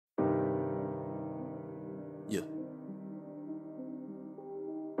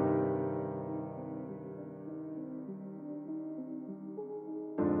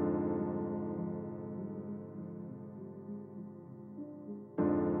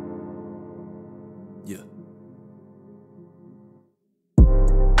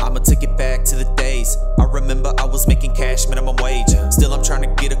take it back to the days. I remember I was making cash minimum wage. Still I'm trying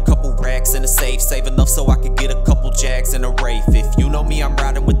to get a couple racks in a safe, save enough so I could get a couple Jags and a Wraith. If you know me, I'm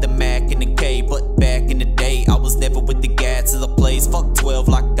riding with the Mac and the K. But back in the day, I was never with the gas to the plays. Fuck 12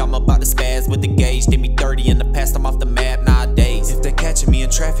 like I'm about to spaz with the gauge. Did me 30 in the past, I'm off the map nowadays. If they're catching me in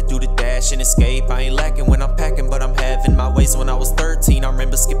traffic, do the dash and escape. I ain't lacking when I'm packing, but I'm having my ways. When I was 13, I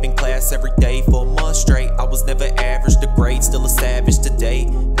remember skipping class every day for a month straight. I was never average, the grade, still a savage today.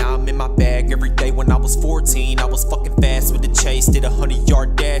 Now I'm in my bag every day. When I was 14, I was fucking fast with the chase. Did a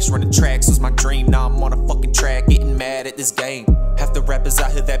 100-yard dash, running tracks was my dream. Now I'm on a fucking track, getting mad at this game. Half the rappers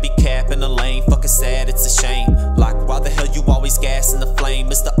out here that be capping the lane, fucking sad, it's a shame. Like, why the hell you always gassing the flame?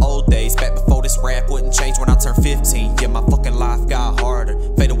 It's the old days, back before this rap wouldn't change when I turned 15. Yeah, my fucking life got harder.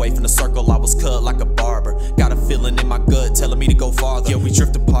 Fade away from the circle, I was cut like a barber. Got a feeling in my gut telling me to go farther. Yeah, we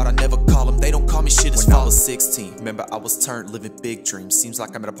drift apart, I never call them, they don't call me shit as when I was 16, remember I was turned, living big dreams. Seems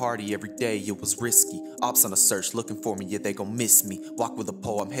like I'm at a party every day, it was risky. Ops on a search, looking for me, yeah, they gon' miss me. Walk with a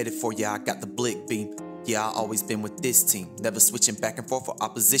pole, I'm headed for, yeah, I got the blick beam. Yeah, I always been with this team. Never switching back and forth for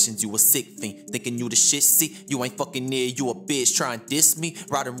oppositions, you a sick fiend. Thinking you the shit, see? You ain't fucking near, you a bitch, try and diss me.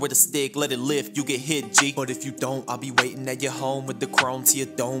 Riding with a stick, let it lift, you get hit, G. But if you don't, I'll be waiting at your home with the chrome to your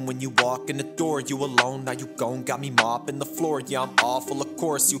dome. When you walk in the door, you alone, now you gone. Got me mopping the floor, yeah, I'm awful, of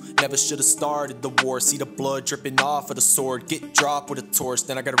course. You never should've started the war. See the blood dripping off of the sword. Get dropped with a torch,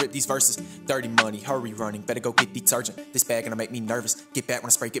 then I gotta rip these verses. Dirty money, hurry running, better go get detergent. This bag gonna make me nervous, get back when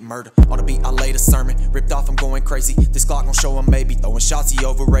I spray, get murder. On the beat, I laid a sermon. Ripped off, I'm going crazy. This Glock gon' show him maybe. Throwing shots, he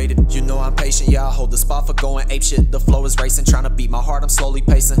overrated. You know I'm patient, yeah, I hold the spot for going apeshit. The flow is racing, trying to beat my heart, I'm slowly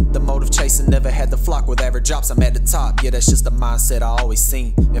pacing. The motive chasing, never had the flock with average drops, I'm at the top. Yeah, that's just the mindset I always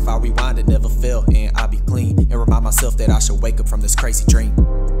seen. If I rewind it, never fail, and I be clean. And remind myself that I should wake up from this crazy dream.